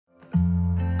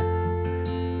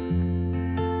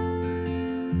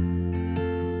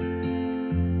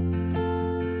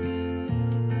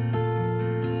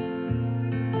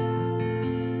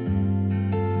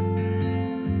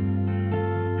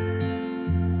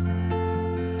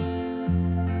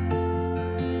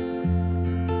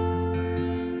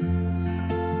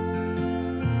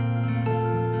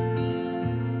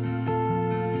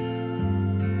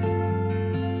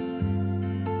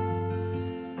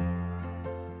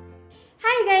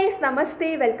guys, namaste.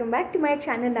 Welcome back to my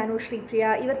channel. ನಾನು ಶ್ರೀಪ್ರಿಯಾ.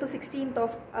 ಇವತ್ತು 16th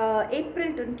of April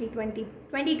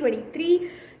 2023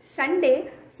 Sunday.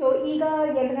 So ಈಗ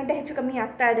 2 ಗಂಟೆ ಹೆಚ್ಚು ಕಮ್ಮಿ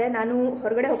ಆಗ್ತಾ ಇದೆ. ನಾನು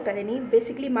ಹೊರಗಡೆ ಹೋಗ್ತಾ ಇದ್ದೀನಿ.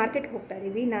 ಬೇಸಿಕಲಿ ಮಾರ್ಕೆಟ್ಗೆ ಹೋಗ್ತಾ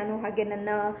ಇದ್ದೀವಿ ನಾನು ಹಾಗೆ ನನ್ನ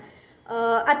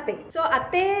ಅತ್ತೆ. ಸೊ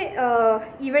ಅತ್ತೆ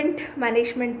ಇವೆಂಟ್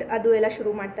ಮ್ಯಾನೇಜ್ಮೆಂಟ್ ಅದು ಎಲ್ಲ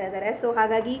ಶುರು ಮಾಡ್ತಾ ಇದ್ದಾರೆ. ಸೊ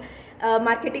ಹಾಗಾಗಿ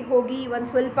ಮಾರ್ಕೆಟಿಗೆ ಹೋಗಿ ಒಂದು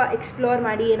ಸ್ವಲ್ಪ ಎಕ್ಸ್ಪ್ಲೋರ್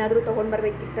ಮಾಡಿ ಏನಾದರೂ ತೊಗೊಂಡು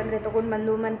ಬರಬೇಕಿತ್ತಂದರೆ ತೊಗೊಂಡು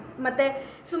ಬಂದು ಮತ್ತು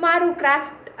ಸುಮಾರು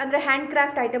ಕ್ರಾಫ್ಟ್ ಅಂದರೆ ಹ್ಯಾಂಡ್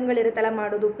ಕ್ರಾಫ್ಟ್ ಐಟಮ್ಗಳಿರುತ್ತಲ್ಲ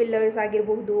ಮಾಡೋದು, ಪಿಲ್ಲರ್ಸ್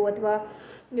ಆಗಿರಬಹುದು ಅಥವಾ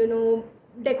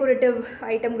ಡೆಕೋರೇಟಿವ್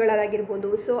ಐಟಮ್ಗಳಾಗಿರ್ಬೋದು.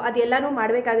 ಸೊ ಅದೆಲ್ಲನೂ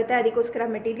ಮಾಡಬೇಕಾಗುತ್ತೆ. ಅದಕ್ಕೋಸ್ಕರ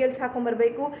ಮೆಟೀರಿಯಲ್ಸ್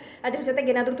ಹಾಕೊಂಬರಬೇಕು. ಅದ್ರ ಜೊತೆಗೆ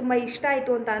ಏನಾದರೂ ತುಂಬ ಇಷ್ಟ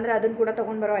ಆಯಿತು ಅಂತ ಅಂದರೆ ಅದನ್ನು ಕೂಡ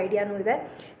ತೊಗೊಂಡು ಬರೋ ಐಡಿಯಾನೂ ಇದೆ.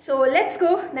 So let's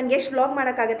go. ನನಗೆ ಎಷ್ಟು ವ್ಲಾಗ್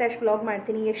ಮಾಡೋಕ್ಕಾಗುತ್ತೆ ಅಷ್ಟು ವ್ಲಾಗ್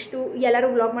ಮಾಡ್ತೀನಿ. ಎಷ್ಟು ಎಲ್ಲರೂ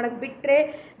ವ್ಲಾಗ್ ಮಾಡೋಕ್ಕೆ ಬಿಟ್ಟರೆ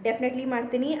ಡೆಫಿನೆಟ್ಲಿ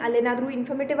ಮಾಡ್ತೀನಿ. ಅಲ್ಲೇನಾದರೂ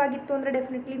ಇನ್ಫಾರ್ಮೇಟಿವ್ ಆಗಿತ್ತು ಅಂದರೆ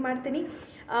ಡೆಫಿನೆಟ್ಲಿ ಮಾಡ್ತೀನಿ.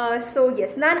 ಸೊ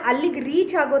ಎಸ್, ನಾನು ಅಲ್ಲಿಗೆ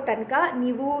ರೀಚ್ ಆಗೋ ತನಕ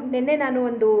ನೀವು ನಿನ್ನೆ ನಾನು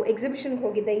ಒಂದು ಎಕ್ಸಿಬಿಷನ್ಗೆ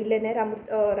ಹೋಗಿದ್ದೆ ಇಲ್ಲೇ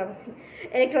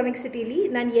ಎಲೆಕ್ಟ್ರಾನಿಕ್ ಸಿಟಿಲಿ.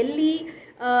 ನಾನು ಎಲ್ಲಿ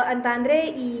ಅಂತ ಅಂದರೆ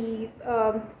ಈ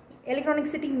ಎಲೆಕ್ಟ್ರಾನಿಕ್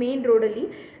ಸಿಟಿ ಮೇನ್ ರೋಡಲ್ಲಿ.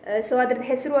 ಸೊ ಅದ್ರದ್ದು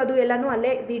ಹೆಸರು ಅದು ಎಲ್ಲನೂ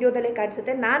ಅಲ್ಲೇ ವಿಡಿಯೋದಲ್ಲೇ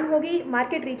ಕಾಣಿಸುತ್ತೆ. ನಾನು ಹೋಗಿ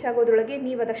ಮಾರ್ಕೆಟ್ ರೀಚ್ ಆಗೋದ್ರೊಳಗೆ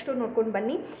ನೀವು ಅದಷ್ಟು ನೋಡ್ಕೊಂಡು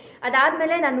ಬನ್ನಿ.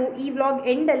 ಅದಾದಮೇಲೆ ನಾನು ಈ ವ್ಲಾಗ್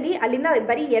ಎಂಡಲ್ಲಿ ಅಲ್ಲಿಂದ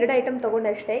ಬರೀ 2 ಐಟಮ್ ತೊಗೊಂಡೆ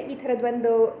ಅಷ್ಟೇ. ಈ ಥರದ್ದು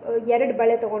ಒಂದು 2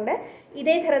 ಬಳೆ ತೊಗೊಂಡೆ.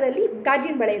 ಇದೇ ಥರದಲ್ಲಿ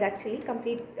ಗಾಜಿನ ಬಳೆ ಇದೆ ಆ್ಯಕ್ಚುಲಿ,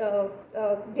 ಕಂಪ್ಲೀಟ್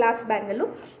ಗ್ಲಾಸ್ ಬ್ಯಾಂಗಲ್ಲು.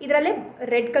 ಇದರಲ್ಲೇ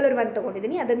ರೆಡ್ ಕಲರ್ ಒಂದು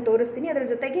ತೊಗೊಂಡಿದ್ದೀನಿ, ಅದನ್ನು ತೋರಿಸ್ತೀನಿ. ಅದ್ರ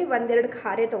ಜೊತೆಗೆ 1-2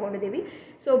 ಹಾರೆ ತೊಗೊಂಡಿದ್ದೀವಿ.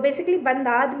 So basically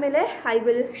ಬಂದಾದಮೇಲೆ I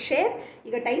will share.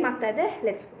 ಈಗ ಟೈಮ್ ಆಗ್ತಾ ಇದೆ,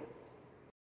 ಲೆಟ್ಸ್ ಗೋ.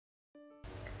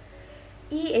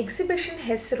 ಈ ಎಕ್ಸಿಬಿಷನ್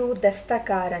ಹೆಸರು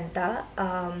ದಸ್ತಕಾರ್ ಅಂತ.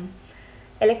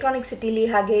 ಎಲೆಕ್ಟ್ರಾನಿಕ್ ಸಿಟಿಲಿ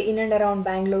ಹಾಗೆ ಇನ್ ಆ್ಯಂಡ್ ಅರೌಂಡ್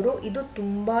ಬ್ಯಾಂಗ್ಳೂರು ಇದು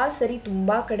ತುಂಬ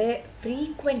ಕಡೆ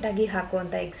ಫ್ರೀಕ್ವೆಂಟಾಗಿ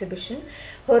ಹಾಕುವಂಥ ಎಕ್ಸಿಬಿಷನ್.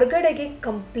 ಹೊರಗಡೆಗೆ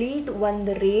ಕಂಪ್ಲೀಟ್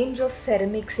ಒಂದು ರೇಂಜ್ ಆಫ್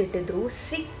ಸೆರಮಿಕ್ಸ್ ಇಟ್ಟಿದ್ರು.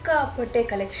 ಸಿಕ್ಕಾಪಟ್ಟೆ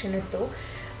ಕಲೆಕ್ಷನ್ ಇತ್ತು,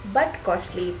 ಬಟ್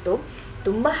ಕಾಸ್ಟ್ಲಿ ಇತ್ತು.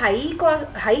 ತುಂಬ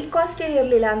ಹೈ ಕಾಸ್ಟ್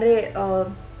ಇರಲಿಲ್ಲ, ಅಂದರೆ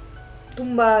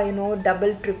ತುಂಬ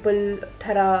ಡಬಲ್ ಟ್ರಿಪಲ್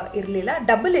ಥರ ಇರಲಿಲ್ಲ.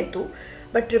 ಡಬಲ್ ಇತ್ತು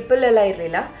ಬಟ್ ಟ್ರಿಪಲ್ ಎಲ್ಲ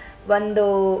ಇರಲಿಲ್ಲ.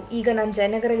 ಈಗ ನಾನು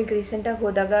ಜಯನಗರಲ್ಲಿ ರೀಸೆಂಟಾಗಿ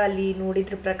ಹೋದಾಗ ಅಲ್ಲಿ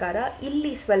ನೋಡಿದ್ರ ಪ್ರಕಾರ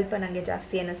ಇಲ್ಲಿ ಸ್ವಲ್ಪ ನನಗೆ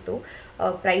ಜಾಸ್ತಿ ಅನ್ನಿಸ್ತು,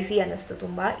 ಪ್ರೈಸಿ ಅನ್ನಿಸ್ತು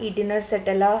ತುಂಬ. ಈ ಡಿನ್ನರ್ ಸೆಟ್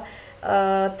ಎಲ್ಲ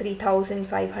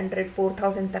 3500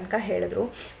 4000 ತನಕ ಹೇಳಿದ್ರು.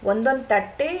 ಒಂದೊಂದು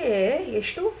ತಟ್ಟೆ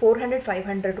ಎಷ್ಟು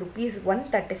 400-500 ರುಪೀಸ್ ಒಂದು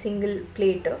ತಟ್ಟೆ, ಸಿಂಗಲ್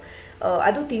ಪ್ಲೇಟ್.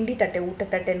 ಅದು ತಿಂಡಿ ತಟ್ಟೆ, ಊಟ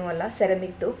ತಟ್ಟೆನೂ ಅಲ್ಲ,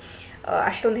 ಸೆರಮಿಕ್ದು.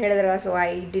 ಅಷ್ಟೊಂದು ಹೇಳಿದ್ರ. So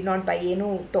I did not by, ಏನೂ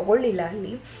ತೊಗೊಳ್ಳಿಲ್ಲ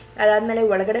ಅಲ್ಲಿ. ಅದಾದಮೇಲೆ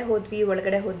ಒಳಗಡೆ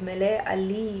ಹೋದ್ಮೇಲೆ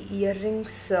ಅಲ್ಲಿ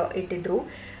ಇಯರ್ರಿಂಗ್ಸ್ ಇಟ್ಟಿದ್ರು.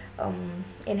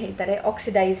 ಏನು ಹೇಳ್ತಾರೆ,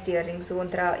 ಆಕ್ಸಿಡೈಸ್ಡ್ ಇಯರಿಂಗ್ಸು,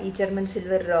 ಒಂಥರ ಈ ಜರ್ಮನ್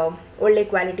ಸಿಲ್ವರ್ ಒಳ್ಳೆ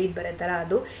ಕ್ವಾಲಿಟಿದು ಬರುತ್ತಲ್ಲ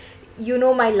ಅದು. You know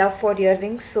my love for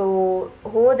earrings. So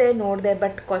ಹೋದೆ, ನೋಡಿದೆ,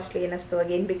 ಬಟ್ ಕಾಸ್ಟ್ಲಿ ಅನ್ನಿಸ್ತು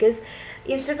ಅಗೇನ್. ಬಿಕಾಸ್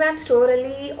ಇನ್ಸ್ಟಾಗ್ರಾಮ್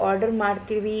ಸ್ಟೋರಲ್ಲಿ ಆರ್ಡರ್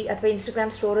ಮಾಡ್ತೀವಿ ಅಥವಾ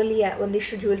ಇನ್ಸ್ಟಾಗ್ರಾಮ್ ಸ್ಟೋರಲ್ಲಿ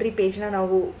ಒಂದಿಷ್ಟು ಜ್ಯುವೆಲ್ರಿ ಪೇಜ್ನ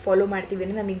ನಾವು ಫಾಲೋ ಮಾಡ್ತೀವಿ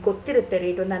ಅಂದರೆ ನಮಗೆ ಗೊತ್ತಿರುತ್ತೆ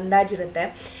ರೇಟ್, ಒಂದು ಅಂದಾಜಿರುತ್ತೆ.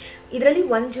 ಇದರಲ್ಲಿ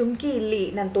ಒಂದು ಜುಮ್ಕಿ ಇಲ್ಲಿ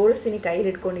ನಾನು ತೋರಿಸ್ತೀನಿ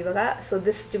ಕೈಯಲ್ಲಿ ಇಟ್ಕೊಂಡು ಇವಾಗ. ಸೊ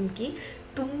ದಿಸ್ ಜುಮ್ಕಿ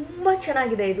ತುಂಬ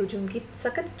ಚೆನ್ನಾಗಿದೆ. ಇದು ಜುಮ್ಕಿ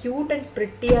ಸಖತ್ ಕ್ಯೂಟ್ ಆ್ಯಂಡ್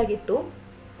ಪ್ರಿಟ್ಟಿಯಾಗಿತ್ತು.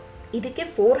 ಇದಕ್ಕೆ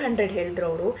 400 ಹೇಳಿದ್ರು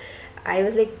ಅವರು. ಐ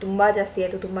ವಾಸ್ ಲೈಕ್ ತುಂಬ ಜಾಸ್ತಿ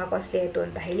ಆಯಿತು, ತುಂಬ ಕಾಸ್ಟ್ಲಿ ಆಯಿತು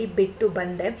ಅಂತ ಹೇಳಿ ಬಿಟ್ಟು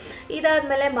ಬಂದೆ.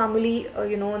 ಇದಾದಮೇಲೆ ಮಾಮೂಲಿ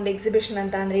ಒಂದು ಎಕ್ಸಿಬಿಷನ್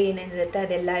ಅಂತ ಅಂದರೆ ಏನೇನಿರುತ್ತೆ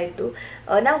ಅದೆಲ್ಲ ಇತ್ತು.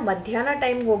 ನಾವು ಮಧ್ಯಾಹ್ನ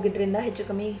ಟೈಮ್ಗೆ ಹೋಗಿದ್ರಿಂದ, ಹೆಚ್ಚು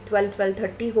ಕಮ್ಮಿ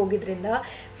 12-12:30 ಹೋಗಿದ್ರಿಂದ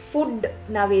ಫುಡ್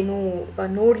ನಾವೇನು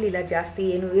ನೋಡಲಿಲ್ಲ, ಜಾಸ್ತಿ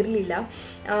ಏನೂ ಇರಲಿಲ್ಲ.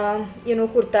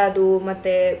 ಕುರ್ತಾದು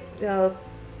ಮತ್ತು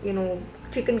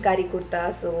ಚಿಕನ್ ಕಾರಿ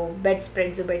ಕುರ್ತಾಸು, ಬೆಡ್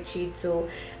ಸ್ಪ್ರೆಡ್ಸು, ಬೆಡ್ಶೀಟ್ಸು,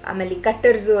 ಆಮೇಲೆ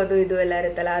ಕಟ್ಟರ್ಸು, ಅದು ಇದು ಎಲ್ಲ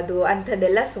ಇರುತ್ತಲ್ಲ ಅದು,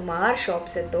 ಅಂಥದ್ದೆಲ್ಲ ಸುಮಾರು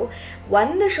ಶಾಪ್ಸ್ ಇತ್ತು.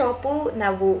 ಒಂದು ಶಾಪು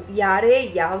ನಾವು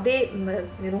ಯಾವುದೇ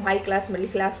high class,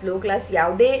 middle class, low class,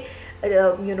 ಯಾವುದೇ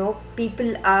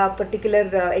ಪೀಪಲ್ ಆ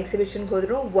ಪರ್ಟಿಕ್ಯುಲರ್ ಎಕ್ಸಿಬಿಷನ್ಗೆ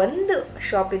ಹೋದರೂ ಒಂದು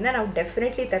ಶಾಪಿಂದ ನಾವು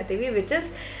ಡೆಫಿನೆಟ್ಲಿ ತರ್ತೀವಿ. ವಿಚ್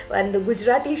ಇಸ್ ಒಂದು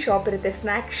ಗುಜರಾತಿ ಶಾಪ್ ಇರುತ್ತೆ,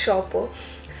 ಸ್ನ್ಯಾಕ್ಸ್ ಶಾಪು.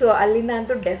 ಸೊ ಅಲ್ಲಿಂದ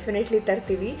ಅಂತೂ ಡೆಫಿನೆಟ್ಲಿ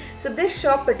ತರ್ತೀವಿ. ಸೊ ದಿಸ್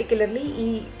ಶಾಪ್ ಪರ್ಟಿಕ್ಯುಲರ್ಲಿ, ಈ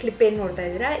ಕ್ಲಿಪ್ ಏನು ನೋಡ್ತಾ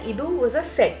ಇದ್ದೀರಾ, ಇದು ವಾಸ್ ಅ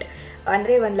ಸೆಟ್.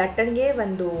 ಅಂದರೆ ಒಂದು ಲಟ್ಟಣಿಗೆ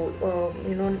ಒಂದು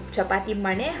ಚಪಾತಿ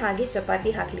ಮಣೆ, ಹಾಗೆ ಚಪಾತಿ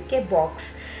ಹಾಕಲಿಕ್ಕೆ ಬಾಕ್ಸ್.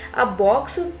 ಆ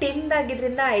box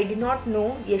ಟಿನ್ದಾಗಿದ್ದರಿಂದ I did not no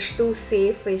ಎಷ್ಟು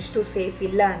ಸೇಫ್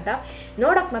ಇಲ್ಲ ಅಂತ.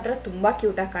 ನೋಡೋಕೆ ಮಾತ್ರ ತುಂಬ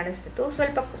ಕ್ಯೂಟಾಗಿ ಕಾಣಿಸ್ತಿತ್ತು.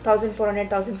 ಸ್ವಲ್ಪ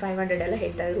 1400-1500 ಎಲ್ಲ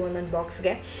ಹೇಳ್ತಾಯಿದ್ರು ಒಂದೊಂದು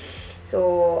ಬಾಕ್ಸ್ಗೆ. ಸೊ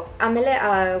ಆಮೇಲೆ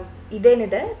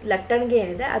ಇದೇನಿದೆ ಲಟ್ಟಣಿಗೆ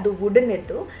ಏನಿದೆ ಅದು ವುಡನ್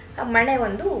ಇತ್ತು. ಮಣೆ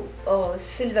ಒಂದು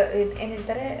ಸಿಲ್ವರ್, ಏನು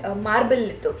ಹೇಳ್ತಾರೆ, ಮಾರ್ಬಲ್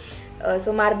ಇತ್ತು. ಸೊ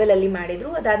ಮಾರ್ಬಲಲ್ಲಿ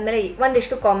ಮಾಡಿದರು. ಅದಾದಮೇಲೆ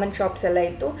ಒಂದಿಷ್ಟು ಕಾಮನ್ ಶಾಪ್ಸ್ ಎಲ್ಲ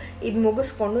ಇತ್ತು. ಇದು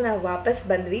ಮುಗಿಸ್ಕೊಂಡು ನಾವು ವಾಪಸ್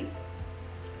ಬಂದ್ವಿ.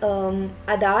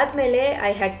 ಅದಾದಮೇಲೆ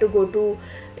I had to go to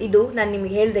ಇದು, ನಾನು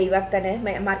ನಿಮ್ಗೆ ಹೇಳಿದೆ ಇವಾಗ ತಾನೇ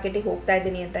ಮಾರ್ಕೆಟಿಗೆ ಹೋಗ್ತಾ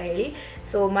ಇದ್ದೀನಿ ಅಂತ ಹೇಳಿ.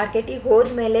 ಸೊ ಮಾರ್ಕೆಟಿಗೆ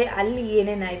ಹೋದ್ಮೇಲೆ ಅಲ್ಲಿ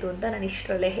ಏನೇನಾಯಿತು ಅಂತ ನಾನು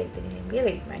ಇಷ್ಟರಲ್ಲೇ ಹೇಳ್ತೀನಿ ನಿಮಗೆ,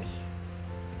 ವೆಯ್ಟ್ ಮಾಡಿ.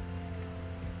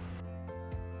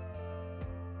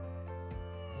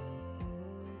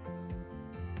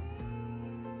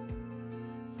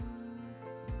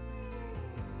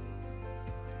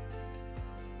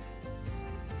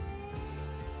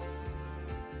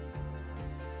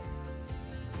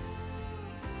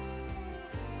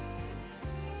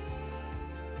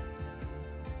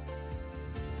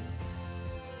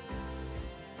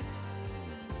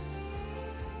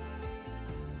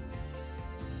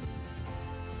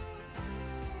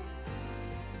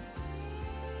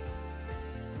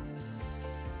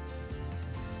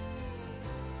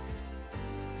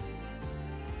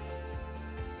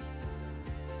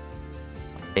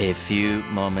 A few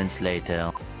moments later.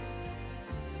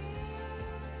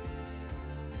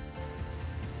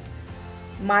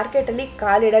 ಮಾರ್ಕೆಟಲ್ಲಿ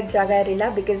ಕಾಲಿಡೋಕ್ಕೆ ಜಾಗ ಇರಲಿಲ್ಲ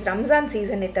because Ramzan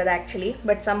season ಇತ್ತದ actually.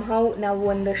 But somehow ನಾವು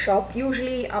ಒಂದು ಶಾಪ್,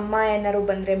 ಯೂಶ್ವಲಿ ಅಮ್ಮ ಏನಾರು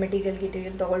ಬಂದರೆ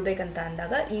ಮೆಟೀರಿಯಲ್ ತೊಗೊಳ್ಬೇಕಂತ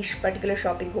ಅಂದಾಗ ಈ ಪರ್ಟಿಕ್ಯುಲರ್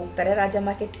ಶಾಪಿಗೆ ಹೋಗ್ತಾರೆ. ರಾಜ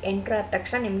ಮಾರ್ಕೆಟ್ ಎಂಟ್ರ್ ಆದ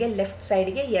ತಕ್ಷಣ ನಿಮಗೆ ಲೆಫ್ಟ್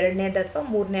ಸೈಡ್ಗೆ 2ನೇದು ಅಥವಾ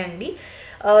 3ನೇ ಅಂಗಡಿ.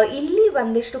 ಇಲ್ಲಿ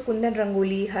ಒಂದಿಷ್ಟು ಕುಂದನ್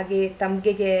ರಂಗೋಲಿ ಹಾಗೆ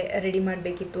ತಂಬಿಗೆಗೆ ರೆಡಿ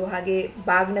ಮಾಡಬೇಕಿತ್ತು, ಹಾಗೆ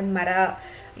ಬಾಗ್ನದ ಮರ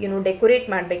ಡೆಕೋರೇಟ್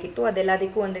ಮಾಡಬೇಕಿತ್ತು.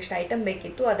 ಅದೆಲ್ಲದಕ್ಕೂ ಒಂದಿಷ್ಟು ಐಟಮ್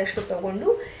ಬೇಕಿತ್ತು, ಅದಷ್ಟು ತೊಗೊಂಡು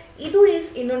ಇದು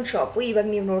ಇನ್ನೊಂದು ಶಾಪು. ಇವಾಗ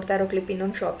ನೀವು ನೋಡ್ತಾ ಇರೋ ಕ್ಲಿಪ್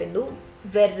ಇನ್ನೊಂದು ಶಾಪಿಂದು.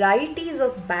 ವೆರೈಟೀಸ್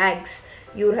ಆಫ್ ಬ್ಯಾಗ್ಸ್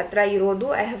ಇವ್ರ ಹತ್ರ ಇರೋದು.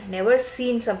 I have never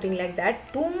seen something like that.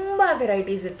 ತುಂಬ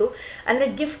ವೆರೈಟೀಸ್ ಇತ್ತು. ಅಂದರೆ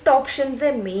ಗಿಫ್ಟ್ ಆಪ್ಷನ್ಸೇ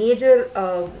ಮೇಜರ್.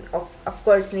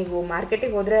 ಅಫ್ಕೋರ್ಸ್ ನೀವು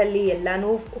ಮಾರ್ಕೆಟಿಗೆ ಹೋದರೆ ಅಲ್ಲಿ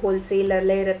ಎಲ್ಲನೂ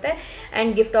ಹೋಲ್ಸೇಲಲ್ಲೇ ಇರುತ್ತೆ.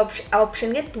 ಆ್ಯಂಡ್ ಗಿಫ್ಟ್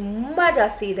ಆಪ್ಷನ್ಗೆ ತುಂಬ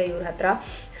ಜಾಸ್ತಿ ಇದೆ ಇವ್ರ ಹತ್ರ.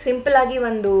 ಸಿಂಪಲಾಗಿ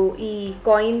ಒಂದು ಈ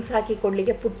ಕಾಯಿನ್ಸ್ ಹಾಕಿ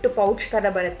ಕೊಡಲಿಕ್ಕೆ ಪುಟ್ಟು ಪೌಚ್ ಥರ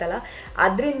ಬರುತ್ತಲ್ಲ,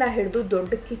 ಅದರಿಂದ ಹಿಡಿದು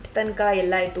ದೊಡ್ಡ ಕಿಟ್ ತನಕ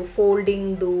ಎಲ್ಲ ಇತ್ತು.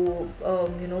 ಫೋಲ್ಡಿಂಗ್ದು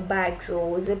bags,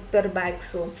 zipper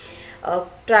bags,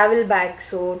 travel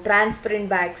bags, transparent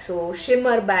bags,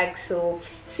 shimmer bags,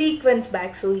 sequence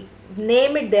bags,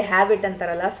 name it they have it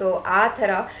ಅಂತಾರಲ್ಲ, ಸೊ ಆ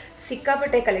ಥರ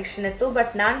ಸಿಕ್ಕಾಪಟ್ಟೆ ಕಲೆಕ್ಷನ್ ಇತ್ತು.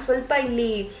 ಬಟ್ ನಾನು ಸ್ವಲ್ಪ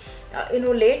ಇಲ್ಲಿ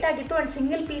ಲೇಟ್ ಆಗಿತ್ತು. ಆ್ಯಂಡ್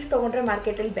ಸಿಂಗಲ್ ಪೀಸ್ ತೊಗೊಂಡ್ರೆ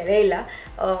ಮಾರ್ಕೆಟಲ್ಲಿ ಬೆಲೆ ಇಲ್ಲ,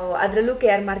 ಅದರಲ್ಲೂ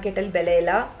KR ಮಾರ್ಕೆಟಲ್ಲಿ ಬೆಲೆ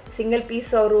ಇಲ್ಲ. ಸಿಂಗಲ್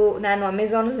ಪೀಸ್ ಅವರು ನಾನು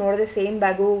ಅಮೆಝಾನಲ್ಲಿ ನೋಡಿದೆ, ಸೇಮ್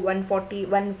ಬ್ಯಾಗು 140,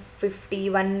 150,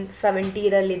 170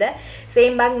 ಇದರಲ್ಲಿದೆ.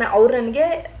 ಸೇಮ್ ಬ್ಯಾಗ್ ಅವ್ರು ನನಗೆ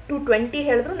 220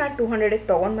 ಹೇಳಿದ್ರು, ನಾನು 200ಗೆ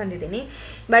ತೊಗೊಂಡು ಬಂದಿದ್ದೀನಿ.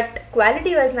 ಬಟ್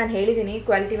ಕ್ವಾಲಿಟಿ ವೈಸ್ ನಾನು ಹೇಳಿದ್ದೀನಿ,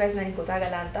 ಕ್ವಾಲಿಟಿ ವೈಸ್ ನನಗೆ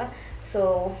ಗೊತ್ತಾಗಲ್ಲ ಅಂತ. So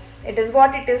it is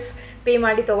what it is. Pay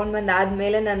ಮಾಡಿ ತೊಗೊಂಡು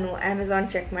ಬಂದಾದಮೇಲೆ ನಾನು ಅಮೆಝಾನ್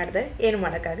ಚೆಕ್ ಮಾಡಿದೆ, ಏನು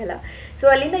ಮಾಡೋಕ್ಕಾಗಲ್ಲ. ಸೊ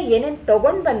ಅಲ್ಲಿಂದ ಏನೇನು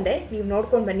ತೊಗೊಂಡು ಬಂದೆ ನೀವು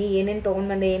ನೋಡ್ಕೊಂಡು ಬನ್ನಿ. ಏನೇನು ತೊಗೊಂಡು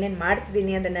ಬಂದೆ, ಏನೇನು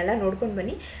ಮಾಡ್ತಿದ್ದೀನಿ ಅದನ್ನೆಲ್ಲ ನೋಡ್ಕೊಂಡು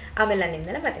ಬನ್ನಿ. ಆಮೇಲೆ ನಾನು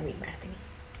ನಿಮ್ಮನ್ನೆಲ್ಲ ಮತ್ತೆ ಮೀಟ್ ಮಾಡ್ತೀನಿ.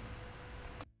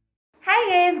 Hi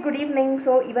guys, good evening.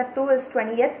 So ಇವತ್ತು is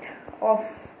 20th of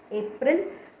April.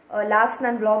 Last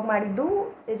ನಾನು ವ್ಲಾಗ್ ಮಾಡಿದ್ದು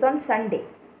ಇಸ್ ಆನ್ ಸಂಡೇ.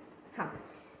 ಹಾಂ,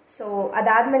 so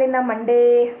ಅದಾದಮೇಲಿಂದ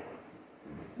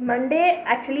Monday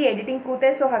actually editing ಕೂತೆ,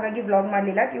 so ಹಾಗಾಗಿ ವ್ಲಾಗ್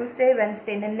ಮಾಡಲಿಲ್ಲ. ಟ್ಯೂಸ್ಡೇ,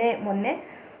 ವೆನ್ಸ್ಡೇ, ಮೊನ್ನೆ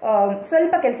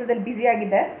ಸ್ವಲ್ಪ ಕೆಲಸದಲ್ಲಿ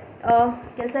ಬ್ಯುಸಿಯಾಗಿದ್ದೆ.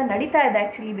 ಕೆಲಸ ನಡೀತಾ ಇದೆ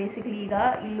ಆ್ಯಕ್ಚುಲಿ. ಬೇಸಿಕ್ಲಿ ಈಗ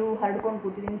ಇಲ್ಲೂ ಹರಡ್ಕೊಂಡು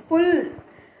ಕೂತಿದ್ದೀನಿ. ಫುಲ್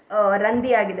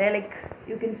ರಂದಿ ಆಗಿದೆ. ಲೈಕ್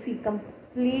ಯು ಕ್ಯಾನ್ ಸಿ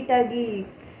ಕಂಪ್ಲೀಟಾಗಿ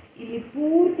ಇಲ್ಲಿ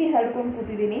ಪೂರ್ತಿ ಹರಡ್ಕೊಂಡು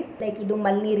ಕೂತಿದ್ದೀನಿ. ಲೈಕ್ ಇದು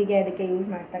ಮಲ್ನೀರಿಗೆ ಅದಕ್ಕೆ ಯೂಸ್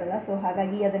ಮಾಡ್ತಾರಲ್ಲ, ಸೊ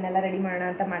ಹಾಗಾಗಿ ಅದನ್ನೆಲ್ಲ ರೆಡಿ ಮಾಡೋಣ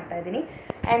ಅಂತ ಮಾಡ್ತಾಯಿದ್ದೀನಿ.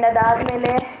 ಆ್ಯಂಡ್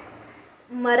ಅದಾದಮೇಲೆ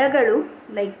ಮರಗಳು,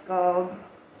 ಲೈಕ್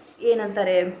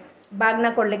ಏನಂತಾರೆ, ಬಾಗ್ನ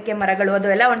ಕೊಡಲಿಕ್ಕೆ ಮರಗಳು, ಅದು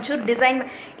ಎಲ್ಲ ಒಂಚೂರು ಡಿಸೈನ್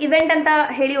ಇವೆಂಟ್ ಅಂತ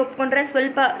ಹೇಳಿ ಒಪ್ಕೊಂಡ್ರೆ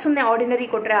ಸ್ವಲ್ಪ ಸುಮ್ಮನೆ ಆರ್ಡಿನರಿ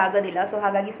ಕೊಟ್ಟರೆ ಆಗೋದಿಲ್ಲ. ಸೊ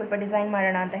ಹಾಗಾಗಿ ಸ್ವಲ್ಪ ಡಿಸೈನ್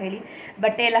ಮಾಡೋಣ ಅಂತ ಹೇಳಿ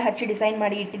ಬಟ್ಟೆ ಎಲ್ಲ ಹಚ್ಚಿ ಡಿಸೈನ್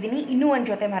ಮಾಡಿ ಇಟ್ಟಿದ್ದೀನಿ. ಇನ್ನೂ ಒಂದು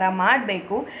ಜೊತೆ ಮರ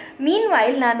ಮಾಡಬೇಕು. ಮೀನ್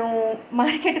ವೈಲ್ ನಾನು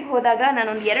ಮಾರ್ಕೆಟ್ಗೆ ಹೋದಾಗ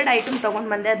ನಾನೊಂದು 2 ಐಟಮ್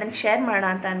ತೊಗೊಂಡು ಬಂದೆ, ಅದನ್ನು ಶೇರ್ ಮಾಡೋಣ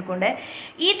ಅಂತ ಅಂದ್ಕೊಂಡೆ.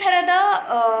 ಈ ಥರದ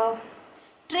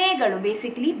ಟ್ರೇಗಳು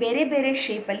ಬೇಸಿಕ್ಲಿ ಬೇರೆ ಬೇರೆ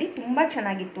ಶೇಪಲ್ಲಿ ತುಂಬ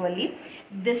ಚೆನ್ನಾಗಿತ್ತು ಅಲ್ಲಿ.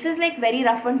 This is like very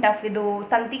rough and tough. ಇದು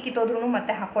ತಂತಿ ಕಿತ್ತೋದ್ರೂ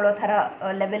ಮತ್ತೆ ಹಾಕ್ಕೊಳ್ಳೋ ಥರ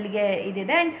ಲೆವೆಲ್ಗೆ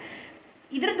ಇದಿದೆ. ಆ್ಯಂಡ್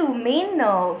ಇದರದ್ದು ಮೇನ್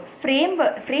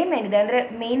ಫ್ರೇಮ್ ಏನಿದೆ, ಅಂದರೆ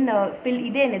ಮೇನ್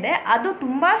ಇದೇನಿದೆ ಅದು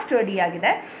ತುಂಬ ಸ್ಟರ್ಡಿ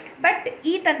ಆಗಿದೆ. ಬಟ್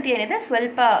ಈ ತಂತಿ ಏನಿದೆ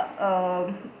ಸ್ವಲ್ಪ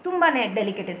ತುಂಬಾ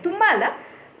ಡೆಲಿಕೇಟ್ ಇದೆ. ತುಂಬ ಅಲ್ಲ,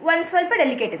 ಒಂದು ಸ್ವಲ್ಪ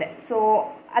ಡೆಲಿಕೇಟ್ ಇದೆ. ಸೊ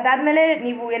ಅದಾದಮೇಲೆ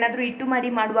ನೀವು ಏನಾದರೂ ಇಟ್ಟು ಮಾಡಿ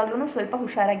ಮಾಡುವಾಗಲೂ ಸ್ವಲ್ಪ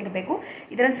ಹುಷಾರಾಗಿರಬೇಕು.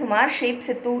 ಇದರಲ್ಲಿ ಸುಮಾರು ಶೇಪ್ಸ್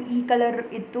ಇತ್ತು. ಈ ಕಲರ್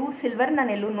ಇತ್ತು, ಸಿಲ್ವರ್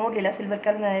ನಾನೆಲ್ಲೂ ನೋಡಲಿಲ್ಲ, ಸಿಲ್ವರ್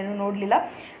ಕಲರ್ ನಾನೆಲ್ಲೂ ನೋಡಲಿಲ್ಲ.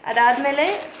 ಅದಾದಮೇಲೆ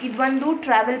ಇದೊಂದು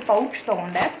ಟ್ರಾವೆಲ್ ಪೌಚ್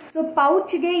ತೊಗೊಂಡೆ. ಸೊ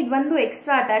ಪೌಚ್ಗೆ ಇದೊಂದು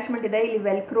ಎಕ್ಸ್ಟ್ರಾ ಅಟ್ಯಾಚ್ಮೆಂಟ್ ಇದೆ. ಇಲ್ಲಿ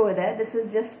ವೆಲ್ಕ್ರೋ ಇದೆ. ದಿಸ್ ಇಸ್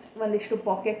ಜಸ್ಟ್ ಒಂದಿಷ್ಟು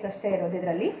ಪಾಕೆಟ್ಸ್ ಅಷ್ಟೇ ಇರೋದು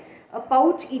ಇದರಲ್ಲಿ.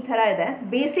 ಪೌಚ್ ಈ ಥರ ಇದೆ.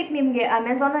 ಬೇಸಿಕ್ ನಿಮಗೆ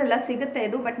ಅಮೆಝಾನಲ್ಲೆಲ್ಲ ಸಿಗುತ್ತೆ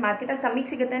ಇದು, ಬಟ್ ಮಾರ್ಕೆಟಲ್ಲಿ ಕಮ್ಮಿಗೆ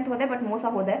ಸಿಗುತ್ತೆ ಅಂತ ಹೋದೆ, ಬಟ್ ಮೋಸ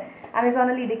ಹೋದೆ.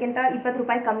 ಅಮೆಝಾನಲ್ಲಿ ಇದಕ್ಕಿಂತ 20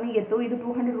 ರೂಪಾಯಿ ಕಮ್ಮಿಗಿತ್ತು. ಇದು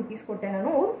 200 ರೂಪೀಸ್ ಕೊಟ್ಟೆ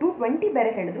ನಾನು. 220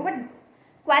 ಬೇರೆ ಹೇಳಿದ್ರು. ಬಟ್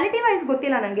ಕ್ವಾಲಿಟಿ ವೈಸ್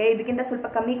ಗೊತ್ತಿಲ್ಲ ನನಗೆ, ಇದಕ್ಕಿಂತ ಸ್ವಲ್ಪ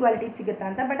ಕಮ್ಮಿ ಕ್ವಾಲಿಟಿ ಸಿಗುತ್ತಾ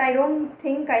ಅಂತ. But I don't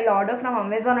think I order from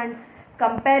Amazon and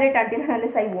compare it until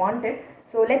unless I want it.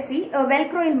 So let's see.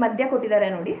 Velcro ಇಲ್ಲಿ ಮಧ್ಯ ಕೊಟ್ಟಿದ್ದಾರೆ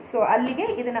ನೋಡಿ. ಸೊ ಅಲ್ಲಿಗೆ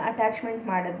ಇದನ್ನು ಅಟ್ಯಾಚ್ಮೆಂಟ್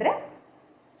ಮಾಡಿದ್ರೆ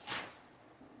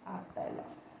ಆಗ್ತಾ ಇಲ್ಲ.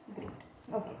 ಗ್ರೇಟ್.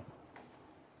 ಓಕೆ,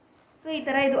 ಸೊ ಈ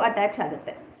ಥರ ಇದು ಅಟ್ಯಾಚ್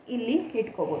ಆಗುತ್ತೆ. ಇಲ್ಲಿ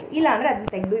ಇಟ್ಕೋಬೋದು, ಇಲ್ಲ ಅಂದರೆ ಅದನ್ನ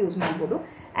ತೆಗೆದು ಯೂಸ್ ಮಾಡ್ಬೋದು.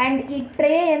 ಆ್ಯಂಡ್ ಈ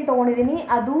ಟ್ರೇ ಏನು ತೊಗೊಂಡಿದ್ದೀನಿ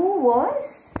ಅದು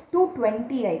ವಾಸ್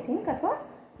 220 ಐ ಥಿಂಕ್, ಅಥವಾ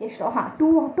ಎಷ್ಟು, ಹಾಂ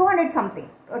 200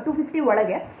 ಸಮಥಿಂಗ್, 250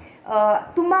 ಒಳಗೆ.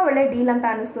 ತುಂಬ ಒಳ್ಳೆ ಡೀಲ್ ಅಂತ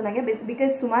ಅನ್ನಿಸ್ತು ನನಗೆ.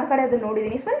 ಬಿಕಾಸ್ ಸುಮಾರು ಕಡೆ ಅದನ್ನು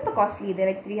ನೋಡಿದ್ದೀನಿ, ಸ್ವಲ್ಪ ಕಾಸ್ಟ್ಲಿ ಇದೆ.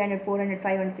 ಲೈಕ್ 300, 400,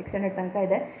 500, 600 ತನಕ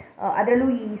ಇದೆ. ಅದರಲ್ಲೂ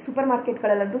ಈ ಸೂಪರ್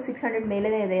ಮಾರ್ಕೆಟ್ಗಳಲ್ಲಂತೂ 600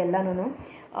 ಮೇಲೇ ಇದೆ ಎಲ್ಲನೂ.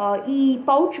 ಈ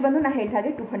ಪೌಚ್ ಬಂದು ನಾನು ಹೇಳಿದ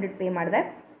ಹಾಗೆ 200 ಪೇ ಮಾಡಿದೆ.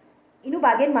 ಇನ್ನೂ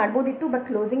ಬಾಗೇನ್ ಮಾಡ್ಬೋದಿತ್ತು, ಬಟ್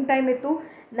ಕ್ಲೋಸಿಂಗ್ ಟೈಮ್ ಇತ್ತು.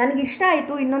 ನನಗಿಷ್ಟ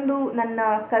ಆಯಿತು. ಇನ್ನೊಂದು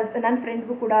ನನ್ನ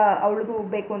ಫ್ರೆಂಡ್ಗೂ ಕೂಡ, ಅವಳಿಗೂ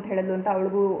ಬೇಕು ಅಂತ ಹೇಳಲು ಅಂತ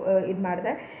ಅವಳಿಗೂ ಇದು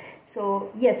ಮಾಡಿದೆ. ಸೊ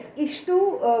ಎಸ್, ಇಷ್ಟು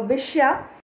ವಿಷಯ.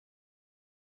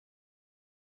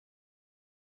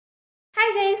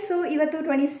 ಹಾಯ್ ಗೈಸ್, ಸೊ ಇವತ್ತು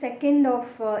 22nd of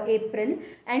April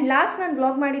and last ನಾನು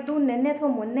ವ್ಲಾಗ್ ಮಾಡಿದ್ದು ನಿನ್ನೆ ಅಥವಾ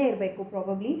ಮೊನ್ನೆ ಇರಬೇಕು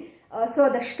ಪ್ರಾಬಬ್ಲಿ. ಸೊ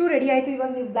ಅದಷ್ಟು ರೆಡಿ ಆಯಿತು.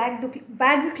 ಇವಾಗ ನೀವು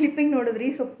ಬ್ಯಾಗ್ದು ಕ್ಲಿಪ್ಪಿಂಗ್ ನೋಡಿದ್ರಿ.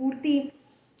 ಸೊ ಪೂರ್ತಿ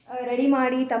ರೆಡಿ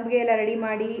ಮಾಡಿ ತಂಬಿಗೆ ಎಲ್ಲ ರೆಡಿ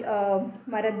ಮಾಡಿ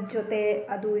ಮರದ ಜೊತೆ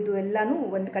ಅದು ಇದು ಎಲ್ಲನೂ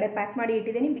ಒಂದು ಕಡೆ ಪ್ಯಾಕ್ ಮಾಡಿ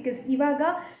ಇಟ್ಟಿದ್ದೀನಿ. ಬಿಕಾಸ್ ಇವಾಗ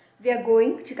ವಿ ಆರ್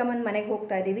ಗೋಯಿಂಗ್ ಚಿಕ್ಕಮ್ಮನ ಮನೆಗೆ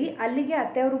ಹೋಗ್ತಾ ಇದ್ದೀವಿ. ಅಲ್ಲಿಗೆ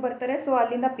ಅತ್ತೆಯವರು ಬರ್ತಾರೆ, ಸೊ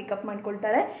ಅಲ್ಲಿಂದ ಪಿಕಪ್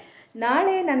ಮಾಡ್ಕೊಳ್ತಾರೆ.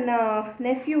 ನಾಳೆ ನನ್ನ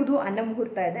ನೆಫ್ಯೂದು ಅನ್ನ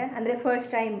ಮುಹೂರ್ತ ಇದೆ. ಅಂದರೆ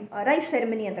ಫಸ್ಟ್ ಟೈಮ್ ರೈಸ್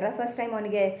ಸೆರೆಮನಿ ಅಂತಾರ, ಫಸ್ಟ್ ಟೈಮ್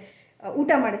ಅವನಿಗೆ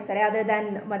ಊಟ ಮಾಡಿಸ್ತಾರೆ ಅದರ್ ದ್ಯಾನ್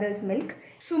ಮದರ್ಸ್ ಮಿಲ್ಕ್.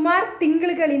 ಸುಮಾರು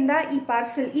ತಿಂಗಳುಗಳಿಂದ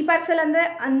ಈ ಪಾರ್ಸಲ್ ಅಂದರೆ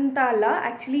ಅಂತ ಅಲ್ಲ,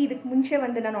 ಆ್ಯಕ್ಚುಲಿ ಇದಕ್ಕೆ ಮುಂಚೆ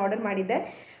ಒಂದು ನಾನು ಆರ್ಡರ್ ಮಾಡಿದ್ದೆ,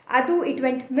 ಅದು ಇಟ್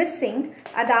ವೆಂಟ್ ಮಿಸ್ಸಿಂಗ್.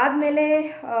 ಅದಾದಮೇಲೆ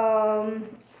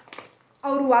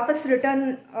ಅವರು ವಾಪಸ್ ರಿಟರ್ನ್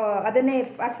ಅದನ್ನೇ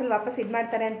ಪಾರ್ಸಲ್ ವಾಪಸ್ ಇದು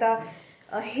ಮಾಡ್ತಾರೆ ಅಂತ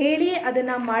ಹೇಳಿ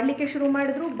ಅದನ್ನು ಮಾಡಲಿಕ್ಕೆ ಶುರು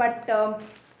ಮಾಡಿದ್ರು. ಬಟ್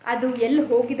ಅದು ಎಲ್ಲಿ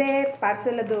ಹೋಗಿದೆ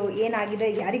ಪಾರ್ಸಲ್, ಅದು ಏನಾಗಿದೆ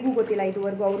ಯಾರಿಗೂ ಗೊತ್ತಿಲ್ಲ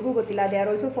ಇದುವರೆಗೂ, ಅವ್ರಿಗೂ ಗೊತ್ತಿಲ್ಲ. They are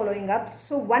also following up.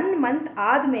 So 1 month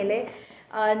ಆದಮೇಲೆ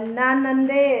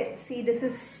ನಾನಂದೇ this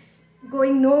is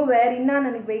going no wear, ಇನ್ನೂ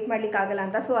ನನಗೆ ವೆಯ್ಟ್ ಮಾಡಲಿಕ್ಕಾಗಲ್ಲ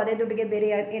ಅಂತ. ಸೊ ಅದೇ ದುಡ್ಡಿಗೆ ಬೇರೆ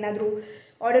ಏನಾದರೂ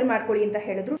ಆರ್ಡರ್ ಮಾಡ್ಕೊಳ್ಳಿ ಅಂತ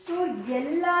ಹೇಳಿದ್ರು. ಸೊ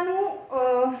ಎಲ್ಲನೂ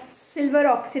ಸಿಲ್ವರ್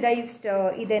ಆಕ್ಸಿಡೈಸ್ಡ್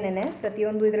ಇದೇನೆ,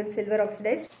 ಪ್ರತಿಯೊಂದು ಇದರಲ್ಲಿ ಸಿಲ್ವರ್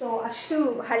ಆಕ್ಸಿಡೈಸ್ಡ್. ಸೊ ಅಷ್ಟು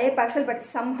ಹಳೆ ಪಾರ್ಸಲ್, ಬಟ್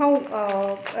ಸಮ್ಹೌ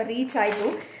ರೀಚ್ ಆಯಿತು.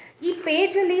 ಈ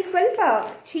ಪೇಜಲ್ಲಿ ಸ್ವಲ್ಪ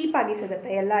ಚೀಪಾಗಿ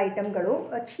ಸಿಗುತ್ತೆ ಎಲ್ಲ ಐಟಮ್ಗಳು.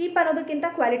 ಚೀಪ್ ಅನ್ನೋದಕ್ಕಿಂತ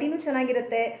ಕ್ವಾಲಿಟಿನೂ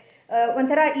ಚೆನ್ನಾಗಿರುತ್ತೆ,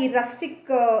 ಒಂಥರ ಈ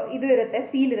ರಸ್ಟಿಕ್ ಇದು ಇರುತ್ತೆ,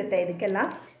 ಫೀಲ್ ಇರುತ್ತೆ ಇದಕ್ಕೆಲ್ಲ.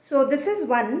 ಸೊ ದಿಸ್ ಇಸ್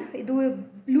ಒನ್, ಇದು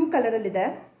ಬ್ಲೂ ಕಲರಲ್ಲಿದೆ,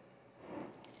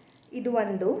 ಇದು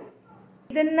ಒಂದು.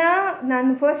 ಇದನ್ನು ನಾನು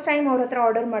ಫಸ್ಟ್ ಟೈಮ್ ಅವ್ರ ಹತ್ರ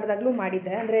ಆರ್ಡರ್ ಮಾಡಿದಾಗಲೂ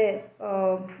ಮಾಡಿದ್ದೆ, ಅಂದರೆ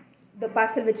the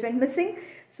parcel which vent missing.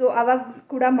 So ಅವಾಗ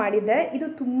ಕೂಡ ಮಾಡಿದ್ದೆ. ಇದು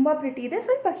ತುಂಬ ಪ್ರಿಟಿ ಇದೆ,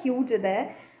 ಸ್ವಲ್ಪ ಹ್ಯೂಜ್ ಇದೆ,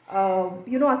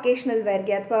 ಯುನೋ ಅಕೇಶ್ನಲ್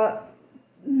ವೇರ್ಗೆ ಅಥವಾ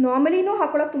ನಾರ್ಮಲಿನೂ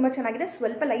ಹಾಕೊಳ್ಳೋಕೆ ತುಂಬ ಚೆನ್ನಾಗಿದೆ.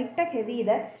 ಸ್ವಲ್ಪ ಲೈಟಾಗಿ ಹೆವಿ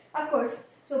ಇದೆ ಅಫ್ಕೋರ್ಸ್.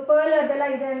 ಸೊ ಪರ್ಲ್ ಅದೆಲ್ಲ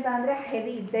ಇದೆ ಅಂತ ಅಂದರೆ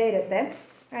ಹೆವಿ ಇದ್ದೇ ಇರುತ್ತೆ.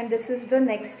 And this is the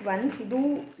next one. ಇದು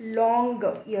ಲಾಂಗ್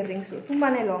ಇಯರಿಂಗ್ಸು, ತುಂಬಾ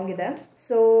ಲಾಂಗ್ ಇದೆ.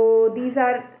 So these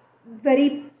are very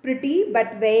pretty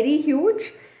but very huge.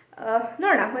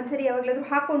 ನೋಡೋಣ ಒಂದ್ಸರಿ ಯಾವಾಗಲಾದರೂ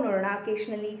ಹಾಕೊಂಡು ನೋಡೋಣ.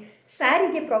 ಅಕೇಶ್ನಲಿ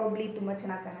ಸ್ಯಾರಿಗೆ ಪ್ರಾಬಬ್ಲಿ ತುಂಬ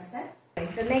ಚೆನ್ನಾಗಿ ಕಾಣುತ್ತೆ.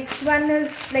 The next one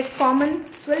is like common,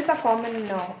 ಸ್ವಲ್ಪ ಕಾಮನ್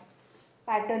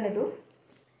ಪ್ಯಾಟರ್ನ್ ಇದು.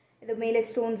 ಇದು ಮೇಲೆ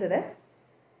ಸ್ಟೋನ್ಸ್ ಇದೆ,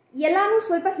 ಎಲ್ಲನೂ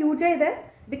ಸ್ವಲ್ಪ ಹ್ಯೂಜೇ ಇದೆ.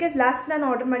 ಬಿಕಾಸ್ ಲಾಸ್ಟ್ ನಾನು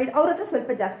ಆರ್ಡರ್ ಮಾಡಿದ್ದು ಅವ್ರ ಹತ್ರ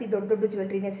ಸ್ವಲ್ಪ ಜಾಸ್ತಿ ದೊಡ್ಡ ದೊಡ್ಡ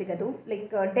ಜ್ಯುವೆಲ್ರಿನೇ ಸಿಗೋದು.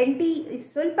 ಲೈಕ್ ಡೆಂಟಿ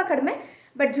ಸ್ವಲ್ಪ ಕಡಿಮೆ,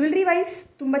 ಬಟ್ ಜ್ಯುವೆಲ್ರಿ ವೈಸ್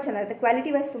ತುಂಬ ಚೆನ್ನಾಗಿರುತ್ತೆ,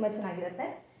 ಕ್ವಾಲಿಟಿ ವೈಸ್ ತುಂಬ ಚೆನ್ನಾಗಿರುತ್ತೆ.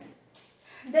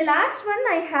 The last one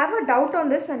I have a doubt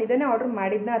on this, ನಾನು ಇದನ್ನೇ ಆರ್ಡರ್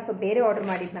ಮಾಡಿದ್ನ ಅಥವಾ ಬೇರೆ ಆರ್ಡರ್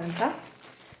ಮಾಡಿದ್ನ ಅಂತ.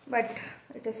 But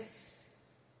it is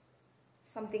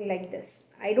something like this.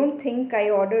 I don't think I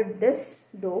ordered this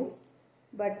ದೋ,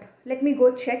 but let me go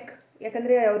check.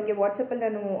 ಯಾಕಂದರೆ ಅವ್ರಿಗೆ ವಾಟ್ಸಪ್ಪಲ್ಲಿ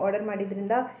ನಾನು ಆರ್ಡರ್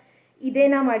ಮಾಡಿದ್ರಿಂದ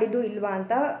ಇದೇನಾ ಮಾಡಿದ್ದು ಇಲ್ವಾ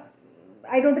ಅಂತ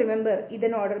ಐ ಡೋಂಟ್ ರಿಮೆಂಬರ್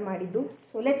ಇದನ್ನು ಆರ್ಡರ್ ಮಾಡಿದ್ದು.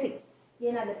 ಸೊ ಲೆಟ್ಸ್ ಸಿ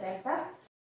ಏನಾಗುತ್ತೆ ಅಂತ.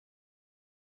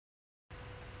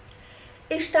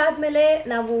 ಇಷ್ಟಾದಮೇಲೆ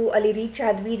ನಾವು ಅಲ್ಲಿ ರೀಚ್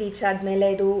ಆದಮೇಲೆ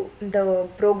ಇದು ದ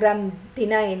ಪ್ರೋಗ್ರಾಮ್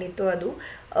ದಿನ ಏನಿತ್ತು ಅದು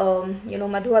ಏನೋ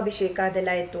ಮಧು ಅಭಿಷೇಕ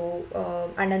ಅದೆಲ್ಲ ಇತ್ತು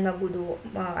ಅಣ್ಣನ ಮಗುದು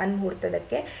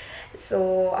ಅನ್ಮುಹೂರ್ತದಕ್ಕೆ. ಸೊ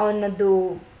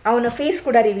ಅವನ ಫೇಸ್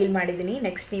ಕೂಡ ರಿವೀಲ್ ಮಾಡಿದ್ದೀನಿ,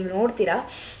 ನೆಕ್ಸ್ಟ್ ನೀವು ನೋಡ್ತೀರಾ.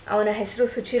 ಅವನ ಹೆಸರು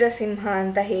ಸುಚಿರ ಸಿಂಹ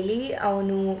ಅಂತ ಹೇಳಿ.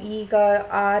 ಅವನು ಈಗ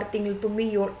 6 ತಿಂಗಳು ತುಂಬಿ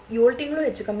 7 ತಿಂಗಳು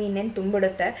ಹೆಚ್ಚು ಕಮ್ಮಿ ಇನ್ನೇನು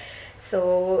ತುಂಬಿಡುತ್ತೆ. So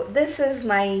this is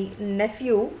my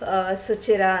nephew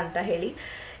ಸುಚಿರ ಅಂತ ಹೇಳಿ.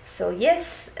 ಸೊ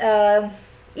ಎಸ್,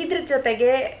 ಇದ್ರ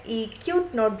ಜೊತೆಗೆ ಈ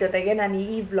ಕ್ಯೂಟ್ ನೋಟ್ ಜೊತೆಗೆ ನಾನು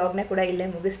ಈ ವ್ಲಾಗ್ನ ಕೂಡ ಇಲ್ಲೇ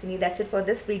ಮುಗಿಸ್ತೀನಿ. That's it for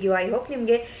this video. I hope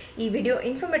ನಿಮಗೆ ಈ ವಿಡಿಯೋ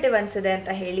ಇನ್ಫಾರ್ಮೇಟಿವ್ ಅನಿಸಿದೆ ಅಂತ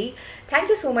ಹೇಳಿ. Thank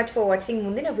you so much for watching.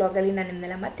 ಮುಂದಿನ ವ್ಲಾಗಲ್ಲಿ ನಾನು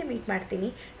ನಿಮ್ಮನ್ನೆಲ್ಲ ಮತ್ತೆ ಮೀಟ್ ಮಾಡ್ತೀನಿ.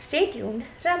 Stay tuned.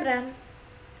 ರಾಮ್ ರಾಮ್.